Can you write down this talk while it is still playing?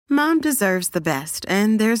Mom deserves the best,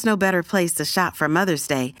 and there's no better place to shop for Mother's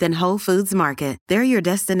Day than Whole Foods Market. They're your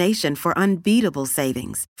destination for unbeatable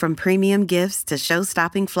savings, from premium gifts to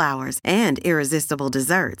show-stopping flowers and irresistible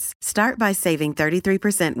desserts. Start by saving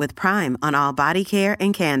 33% with Prime on all body care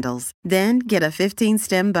and candles. Then get a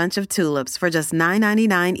 15-stem bunch of tulips for just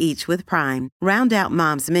 $9.99 each with Prime. Round out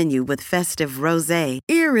Mom's menu with festive rosé,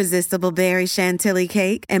 irresistible berry chantilly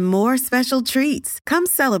cake, and more special treats. Come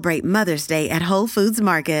celebrate Mother's Day at Whole Foods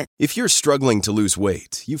Market. If you're struggling to lose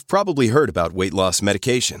weight, you've probably heard about weight loss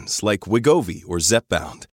medications like Wegovy or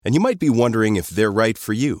Zepbound, and you might be wondering if they're right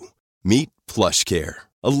for you. Meet PlushCare,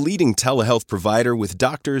 a leading telehealth provider with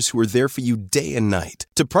doctors who are there for you day and night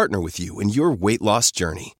to partner with you in your weight loss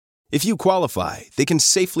journey. If you qualify, they can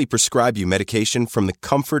safely prescribe you medication from the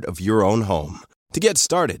comfort of your own home. To get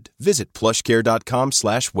started, visit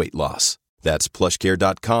plushcare.com/weightloss. That's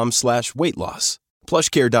plushcare.com/weightloss.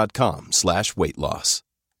 plushcare.com/weightloss.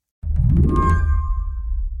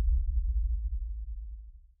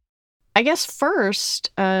 I guess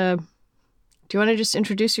first, do you want to just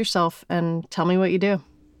introduce yourself and tell me what you do?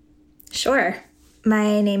 Sure.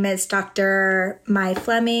 My name is Dr. Mai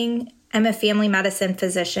Fleming. I'm a family medicine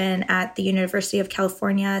physician at the University of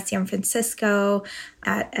California, San Francisco,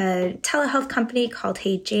 at a telehealth company called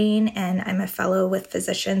Hey Jane, and I'm a fellow with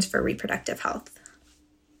Physicians for Reproductive Health.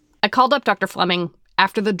 I called up Dr. Fleming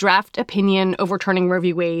after the draft opinion overturning Roe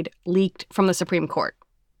v. Wade leaked from the Supreme Court.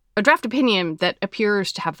 A draft opinion that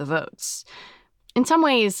appears to have the votes. In some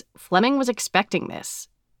ways, Fleming was expecting this,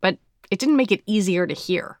 but it didn't make it easier to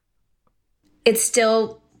hear. It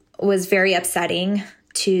still was very upsetting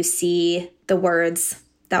to see the words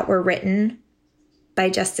that were written by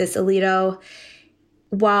Justice Alito.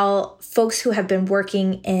 While folks who have been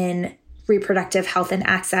working in reproductive health and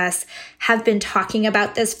access have been talking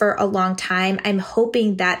about this for a long time, I'm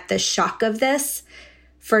hoping that the shock of this,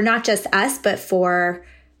 for not just us, but for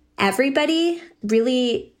everybody,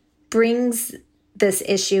 really brings this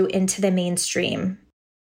issue into the mainstream.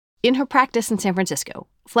 In her practice in San Francisco,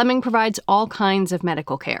 Fleming provides all kinds of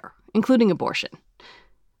medical care, including abortion.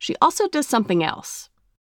 She also does something else.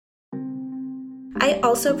 I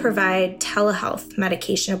also provide telehealth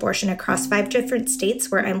medication abortion across 5 different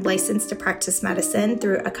states where I'm licensed to practice medicine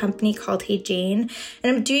through a company called Hey Jane,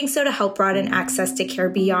 and I'm doing so to help broaden access to care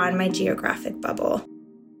beyond my geographic bubble.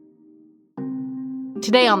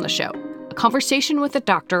 Today on the show, a conversation with a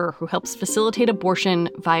doctor who helps facilitate abortion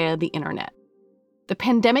via the internet. The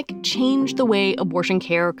pandemic changed the way abortion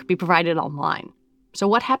care could be provided online. So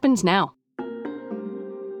what happens now?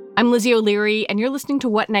 I'm Lizzie O'Leary, and you're listening to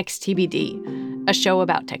What Next TBD, a show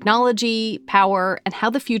about technology, power, and how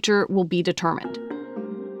the future will be determined.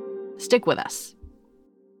 Stick with us.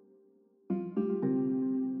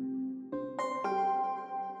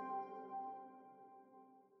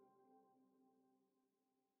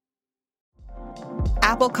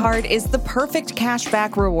 Apple Card is the perfect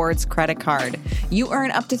cashback rewards credit card. You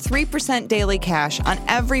earn up to 3% daily cash on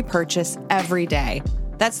every purchase every day.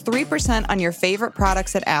 That's 3% on your favorite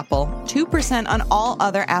products at Apple, 2% on all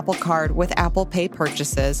other Apple Card with Apple Pay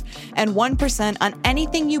purchases, and 1% on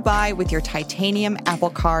anything you buy with your titanium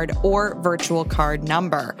Apple Card or virtual card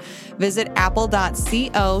number. Visit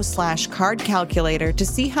apple.co/card calculator to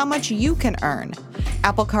see how much you can earn.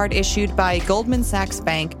 Apple Card issued by Goldman Sachs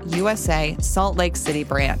Bank, USA, Salt Lake City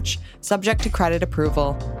branch. Subject to credit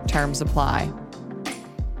approval. Terms apply.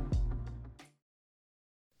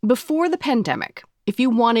 Before the pandemic, if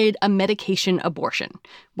you wanted a medication abortion,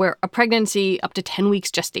 where a pregnancy up to 10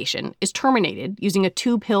 weeks gestation is terminated using a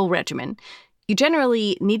 2-pill regimen, you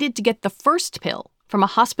generally needed to get the first pill from a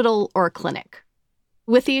hospital or a clinic.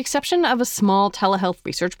 With the exception of a small telehealth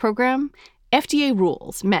research program, FDA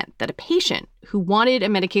rules meant that a patient who wanted a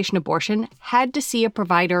medication abortion had to see a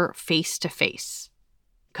provider face-to-face.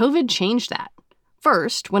 COVID changed that.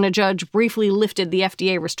 First, when a judge briefly lifted the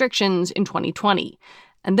FDA restrictions in 2020,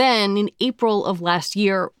 and then in April of last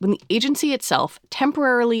year, when the agency itself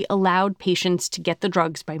temporarily allowed patients to get the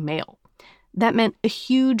drugs by mail. That meant a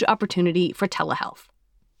huge opportunity for telehealth.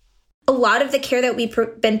 A lot of the care that we've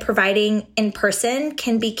been providing in person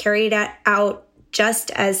can be carried out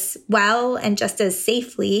just as well and just as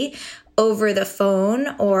safely over the phone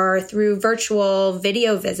or through virtual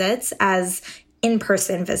video visits as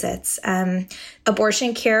in-person visits.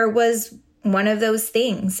 Abortion care was one of those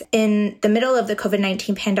things. In the middle of the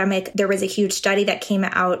COVID-19 pandemic, there was a huge study that came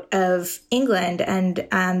out of England and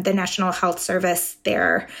the National Health Service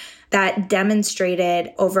there that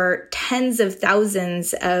demonstrated over tens of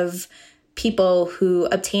thousands of people who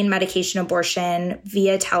obtained medication abortion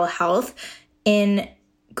via telehealth in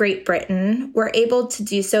Great Britain were able to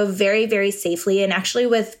do so very, very safely and actually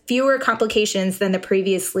with fewer complications than the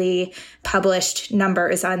previously published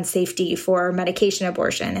numbers on safety for medication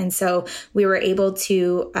abortion. And so we were able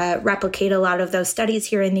to replicate a lot of those studies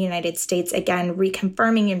here in the United States, again,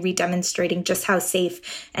 reconfirming and redemonstrating just how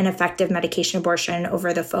safe and effective medication abortion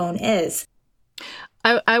over the phone is.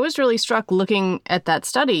 I was really struck looking at that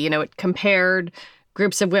study. It compared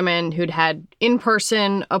groups of women who'd had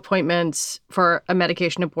in-person appointments for a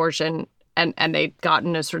medication abortion, and they'd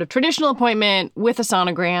gotten a sort of traditional appointment with a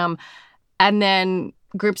sonogram, and then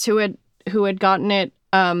groups who had gotten it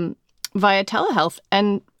via telehealth.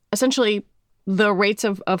 And essentially, the rates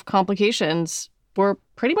of complications were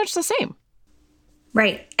pretty much the same.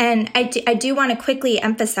 Right. And I do want to quickly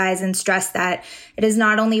emphasize and stress that it is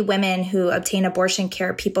not only women who obtain abortion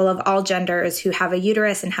care. People of all genders who have a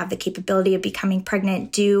uterus and have the capability of becoming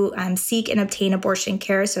pregnant do seek and obtain abortion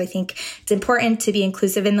care. So I think it's important to be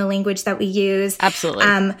inclusive in the language that we use.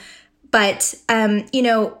 Absolutely. But,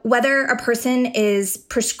 whether a person is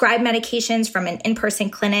prescribed medications from an in-person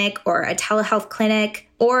clinic or a telehealth clinic,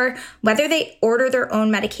 or whether they order their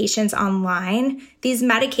own medications online, these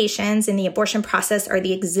medications in the abortion process are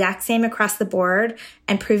the exact same across the board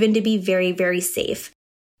and proven to be very, very safe.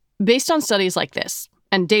 Based on studies like this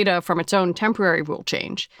and data from its own temporary rule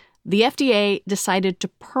change, the FDA decided to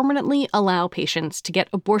permanently allow patients to get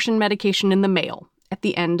abortion medication in the mail at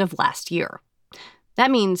the end of last year. That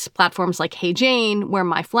means platforms like Hey Jane, where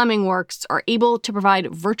My Fleming works, are able to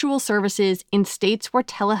provide virtual services in states where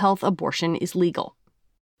telehealth abortion is legal.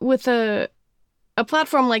 With a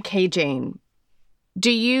platform like Hey Jane, do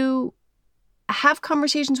you have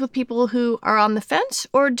conversations with people who are on the fence,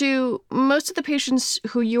 or do most of the patients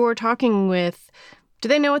who you are talking with, do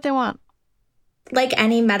they know what they want? Like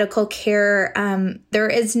any medical care, there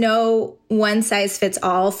is no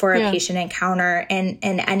one-size-fits-all for a patient encounter in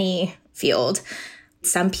any field.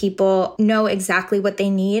 Some people know exactly what they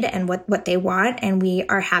need and what they want, and we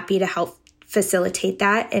are happy to help facilitate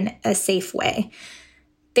that in a safe way.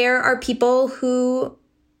 There are people who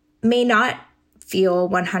may not feel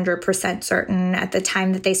 100% certain at the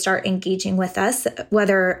time that they start engaging with us,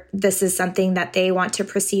 whether this is something that they want to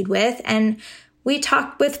proceed with, and we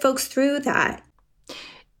talk with folks through that.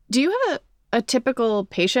 Do you have a typical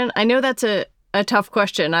patient? I know that's a tough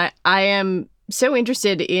question. I am so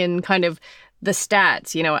interested in kind of the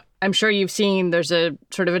stats. I'm sure you've seen there's a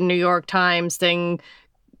sort of a New York Times thing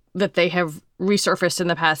that they have resurfaced in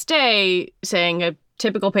the past day saying a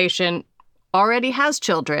typical patient already has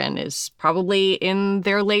children, is probably in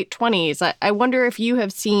their late 20s. I wonder if you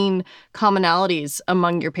have seen commonalities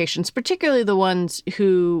among your patients, particularly the ones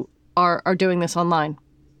who are doing this online.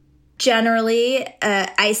 Generally,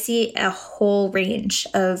 I see a whole range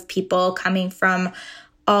of people coming from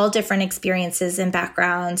all different experiences and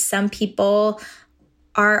backgrounds. Some people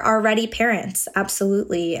are already parents,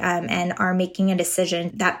 absolutely, and are making a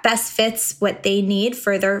decision that best fits what they need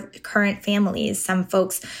for their current families. Some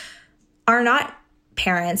folks are not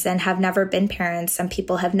parents and have never been parents. Some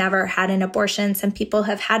people have never had an abortion. Some people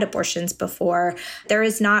have had abortions before. There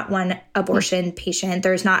is not one abortion patient.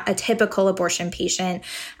 There's not a typical abortion patient.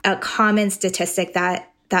 A common statistic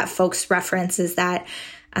that folks reference is that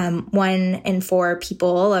 1 in 4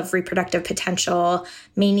 people of reproductive potential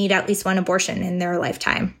may need at least one abortion in their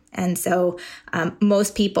lifetime. And so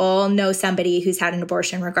most people know somebody who's had an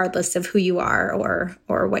abortion, regardless of who you are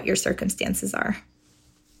or what your circumstances are.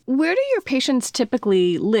 Where do your patients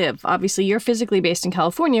typically live? Obviously, you're physically based in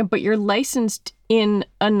California, but you're licensed in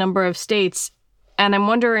a number of states. And I'm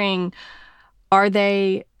wondering, are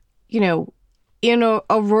they, in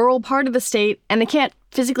a rural part of the state and they can't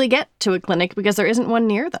physically get to a clinic because there isn't one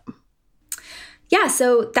near them? Yeah,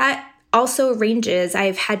 so that also ranges.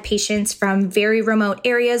 I've had patients from very remote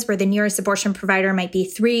areas where the nearest abortion provider might be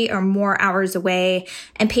 3 or more hours away,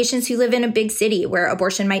 and patients who live in a big city where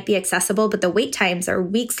abortion might be accessible, but the wait times are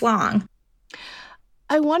weeks long.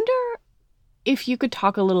 I wonder if you could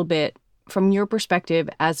talk a little bit from your perspective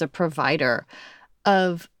as a provider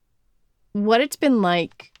of what it's been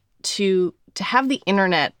like to have the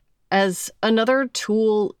internet as another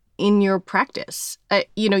tool in your practice.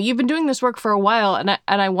 You've been doing this work for a while, and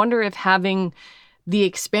I wonder if having the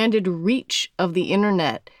expanded reach of the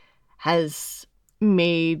internet has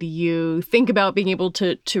made you think about being able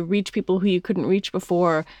to reach people who you couldn't reach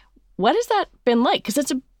before. What has that been like? Because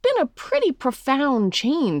it's been a pretty profound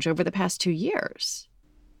change over the past 2 years.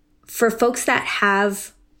 For folks that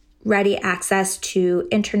have ready access to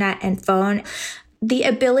internet and phone, the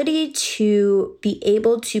ability to be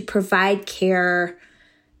able to provide care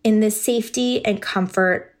in the safety and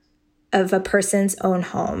comfort of a person's own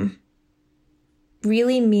home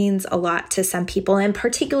really means a lot to some people, and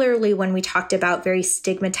particularly when we talked about very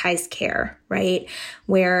stigmatized care, right?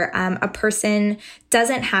 Where a person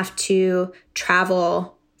doesn't have to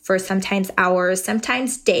travel for sometimes hours,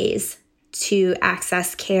 sometimes days to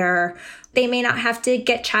access care. They may not have to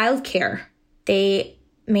get childcare. They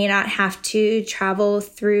may not have to travel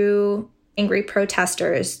through angry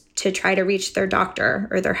protesters to try to reach their doctor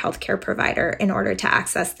or their healthcare provider in order to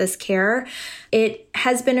access this care. It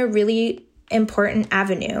has been a really important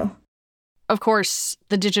avenue. Of course,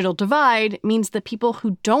 the digital divide means that people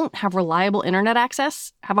who don't have reliable internet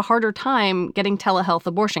access have a harder time getting telehealth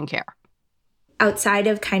abortion care. Outside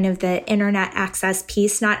of kind of the internet access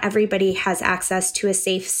piece, not everybody has access to a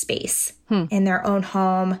safe space in their own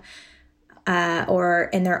home or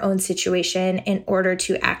in their own situation in order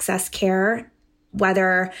to access care,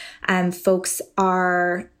 whether folks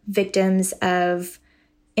are victims of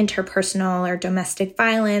interpersonal or domestic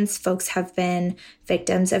violence, folks have been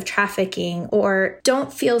victims of trafficking, or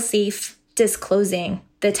don't feel safe disclosing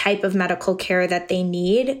the type of medical care that they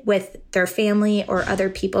need with their family or other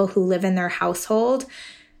people who live in their household.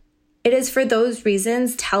 It is for those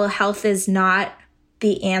reasons telehealth is not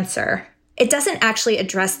the answer. It doesn't actually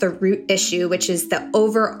address the root issue, which is the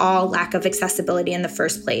overall lack of accessibility in the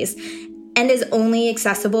first place, and is only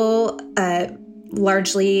accessible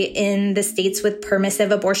largely in the states with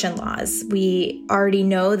permissive abortion laws. We already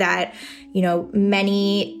know that,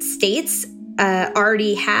 many states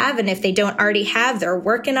already have, and if they don't already have, they're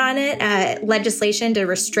working on it, legislation to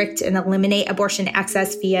restrict and eliminate abortion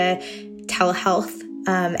access via telehealth,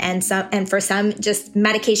 and for some, just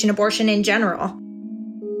medication abortion in general.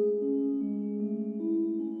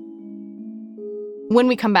 When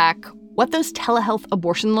we come back, what those telehealth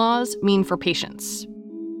abortion laws mean for patients.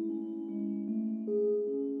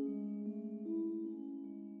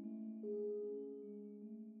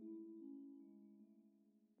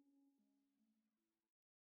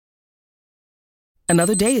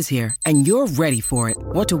 Another day is here, and you're ready for it.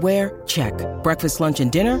 What to wear? Check. Breakfast, lunch, and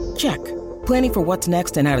dinner? Check. Planning for what's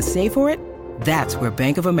next and how to save for it? That's where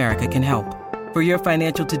Bank of America can help. For your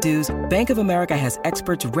financial to-dos, Bank of America has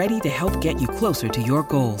experts ready to help get you closer to your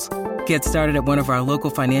goals. Get started at one of our local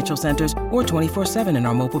financial centers or 24/7 in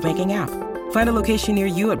our mobile banking app. Find a location near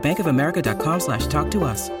you at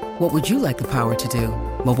bankofamerica.com/talktous. What would you like the power to do?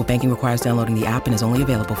 Mobile banking requires downloading the app and is only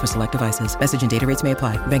available for select devices. Message and data rates may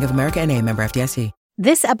apply. Bank of America NA, member FDIC.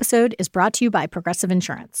 This episode is brought to you by Progressive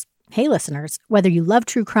Insurance. Hey, listeners, whether you love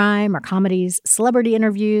true crime or comedies, celebrity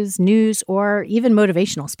interviews, news, or even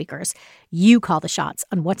motivational speakers, you call the shots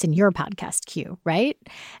on what's in your podcast queue, right?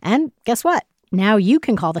 And guess what? Now you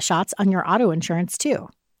can call the shots on your auto insurance, too.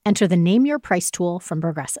 Enter the Name Your Price tool from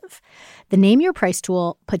Progressive. The Name Your Price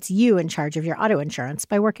tool puts you in charge of your auto insurance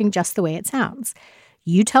by working just the way it sounds.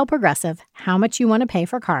 You tell Progressive how much you want to pay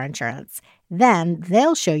for car insurance. Then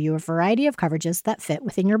they'll show you a variety of coverages that fit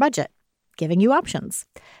within your budget, giving you options.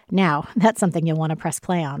 Now, that's something you'll want to press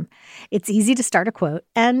play on. It's easy to start a quote,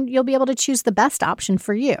 and you'll be able to choose the best option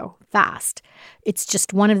for you fast. It's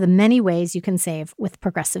just one of the many ways you can save with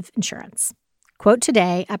Progressive Insurance. Quote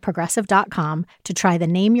today at Progressive.com to try the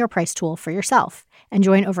Name Your Price tool for yourself and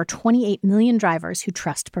join over 28 million drivers who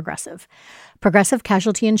trust Progressive. Progressive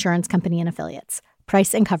Casualty Insurance Company and Affiliates.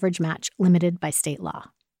 Price and coverage match limited by state law.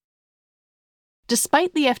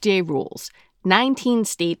 Despite the FDA rules, 19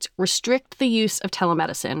 states restrict the use of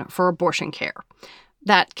telemedicine for abortion care.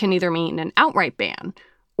 That can either mean an outright ban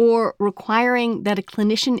or requiring that a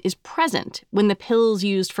clinician is present when the pills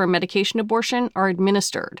used for medication abortion are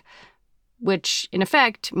administered, which in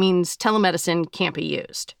effect means telemedicine can't be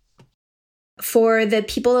used. For the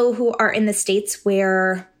people who are in the states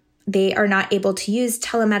where they are not able to use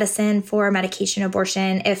telemedicine for medication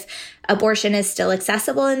abortion, if abortion is still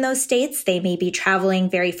accessible in those states, they may be traveling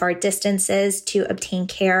very far distances to obtain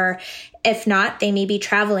care. If not, they may be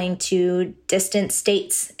traveling to distant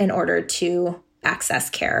states in order to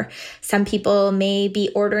access care. Some people may be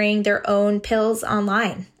ordering their own pills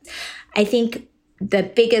online. I think the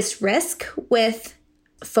biggest risk with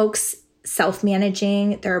folks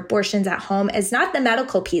self-managing their abortions at home is not the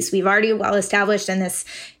medical piece. We've already well established in this,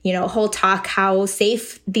 whole talk how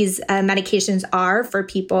safe these medications are for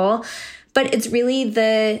people, but it's really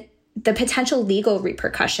the potential legal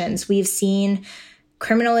repercussions. We've seen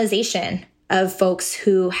criminalization of folks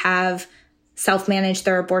who have self-managed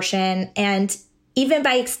their abortion, and even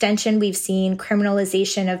by extension, we've seen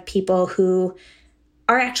criminalization of people who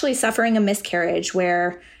are actually suffering a miscarriage,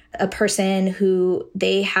 where a person who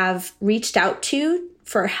they have reached out to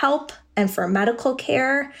for help and for medical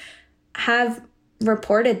care have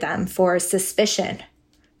reported them for suspicion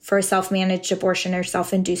for a self-managed abortion or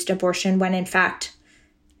self-induced abortion when in fact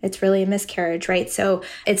it's really a miscarriage, right? So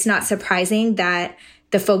it's not surprising that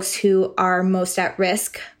the folks who are most at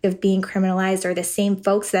risk of being criminalized are the same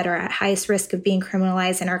folks that are at highest risk of being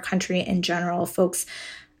criminalized in our country in general, folks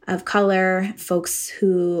of color, folks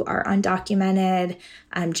who are undocumented,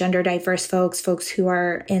 gender diverse folks who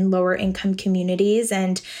are in lower income communities.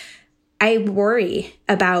 And I worry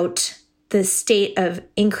about the state of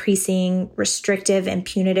increasing restrictive and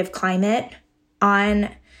punitive climate on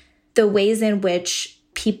the ways in which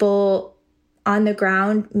people on the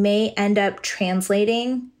ground may end up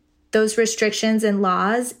translating those restrictions and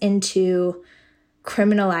laws into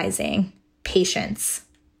criminalizing patients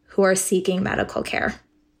who are seeking medical care.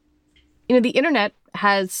 You know, the internet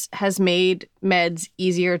has made meds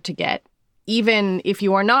easier to get, even if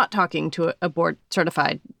you are not talking to a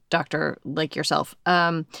board-certified doctor like yourself.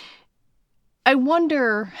 I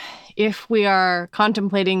wonder if we are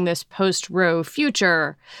contemplating this post-Roe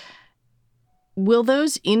future, will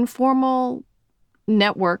those informal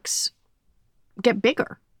networks get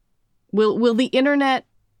bigger? Will the internet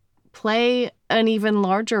play an even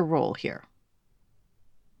larger role here?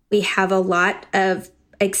 We have a lot of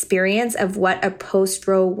experience of what a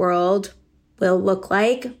post-Roe world will look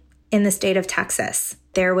like in the state of Texas.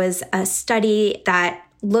 There was a study that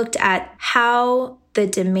looked at how the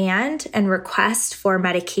demand and request for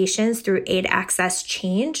medications through aid access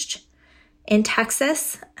changed in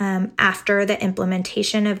Texas after the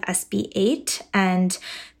implementation of SB 8. And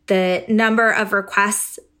the number of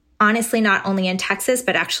requests, honestly, not only in Texas,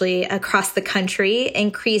 but actually across the country,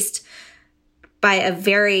 increased by a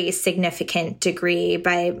very significant degree,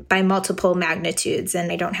 by multiple magnitudes.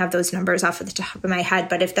 And I don't have those numbers off of the top of my head,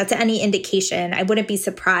 but if that's any indication, I wouldn't be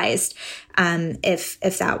surprised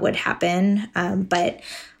if that would happen. But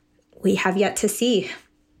we have yet to see.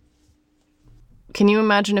 Can you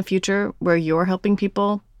imagine a future where you're helping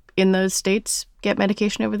people in those states get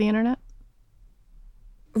medication over the internet?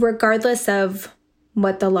 Regardless of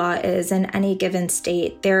what the law is in any given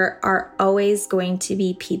state, there are always going to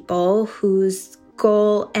be people whose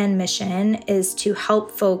goal and mission is to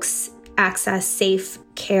help folks access safe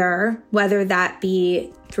care, whether that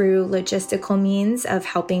be through logistical means of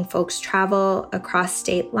helping folks travel across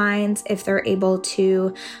state lines if they're able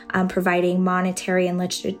to, providing monetary and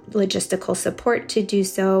logistical support to do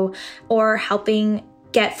so, or helping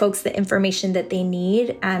get folks the information that they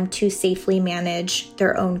need to safely manage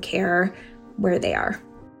their own care where they are.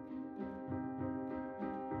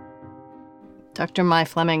 Dr. Mai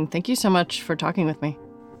Fleming, thank you so much for talking with me.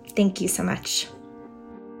 Thank you so much.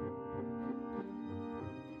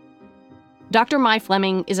 Dr. Mai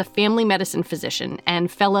Fleming is a family medicine physician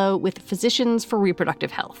and fellow with Physicians for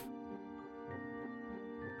Reproductive Health.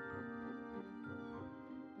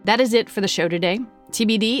 That is it for the show today.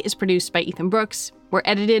 TBD is produced by Ethan Brooks. We're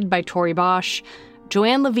edited by Tori Bosch.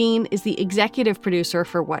 Joanne Levine is the executive producer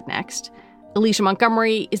for What Next. Alicia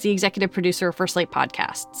Montgomery is the executive producer for Slate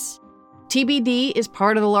Podcasts. TBD is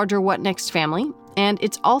part of the larger What Next family, and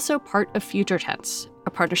it's also part of Future Tense, a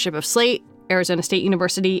partnership of Slate, Arizona State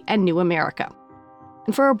University, and New America.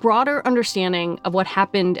 And for a broader understanding of what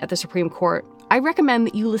happened at the Supreme Court, I recommend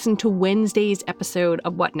that you listen to Wednesday's episode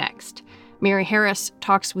of What Next. Mary Harris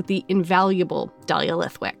talks with the invaluable Dahlia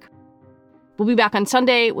Lithwick. We'll be back on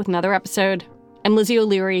Sunday with another episode. I'm Lizzie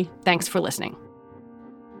O'Leary. Thanks for listening.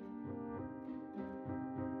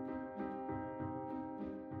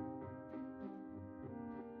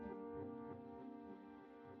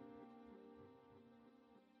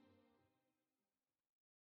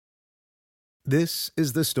 This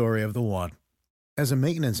is the story of the one. As a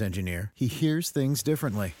maintenance engineer, he hears things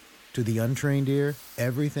differently. To the untrained ear,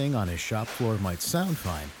 everything on his shop floor might sound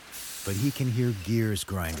fine, but he can hear gears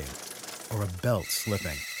grinding or a belt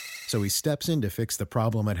slipping. So he steps in to fix the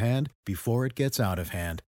problem at hand before it gets out of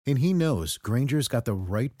hand. And he knows Grainger's got the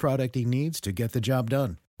right product he needs to get the job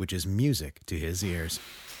done, which is music to his ears.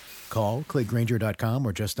 Call, click Grainger.com,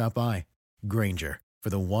 or just stop by. Grainger, for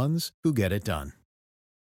the ones who get it done.